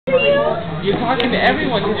You're talking to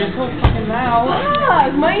everyone because you're so fucking loud.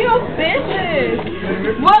 Fuck, mind your business.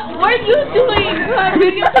 What are you doing? You're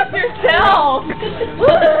videotaping yourself.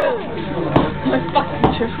 My fucking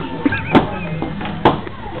trip.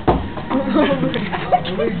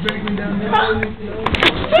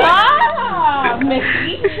 Stop!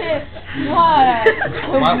 Metiche. What?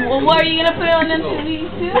 What are you gonna put it on MTV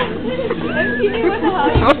too? MTV, what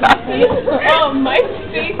the hell? Oh, my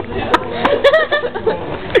face too.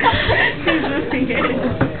 She's looking at it.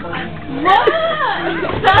 What?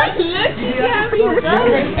 Stop looking at me,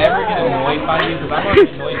 brother. Ever get annoyed by you? Because I'm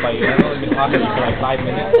already annoyed by you. I've only been talking to you for like 5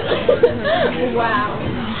 minutes. Wow.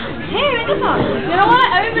 Hey, you know what?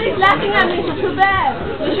 Everybody's laughing at me, so too bad.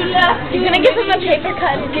 You should laugh. You're gonna give him a paper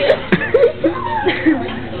cut, too.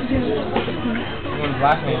 Everyone's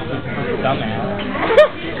laughing at you because you're dumbass.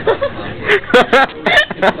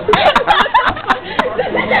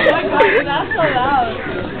 Oh my god, that's so loud.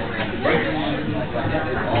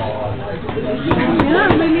 You're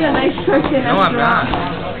not really a nice person. No, I'm not.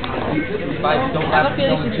 I have a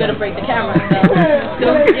feeling she's gonna break the camera, so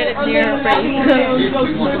don't get it near her face. Yeah, you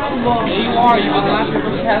are. You've been laughing for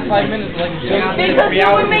the past 5 minutes like just because you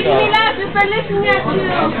were making me laugh just by listening at you.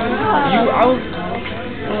 I was...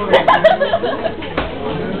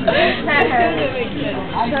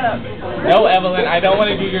 Shut up. No, Evelyn, I don't want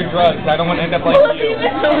to do your drugs. I don't want to end up like you.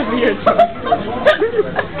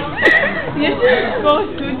 You should go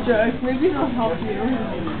do drugs. Maybe it'll help you.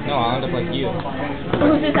 No, I'll end up like you.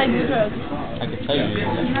 Who says I do drugs? I can tell you.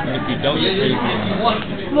 And if you don't, you're crazy.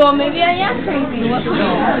 Well, maybe I am crazy. What? You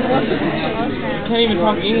can't even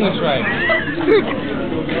talk English right.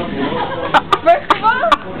 First of all...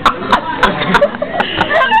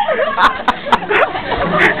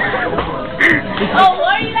 Oh,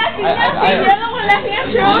 why are you laughing at me? You're the one laughing at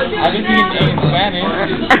your own joke. I've been speaking in Spanish.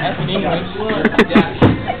 That's in English.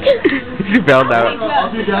 She bailed out.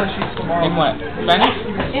 In what? Spanish?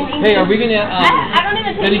 Hey, are we gonna I don't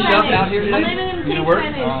even take finish up Spanish. out here today? I'm not even You take work?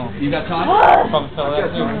 Spanish. Oh. You got time? Probably fill that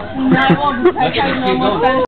too. No, I won't. Because I know more Spanish.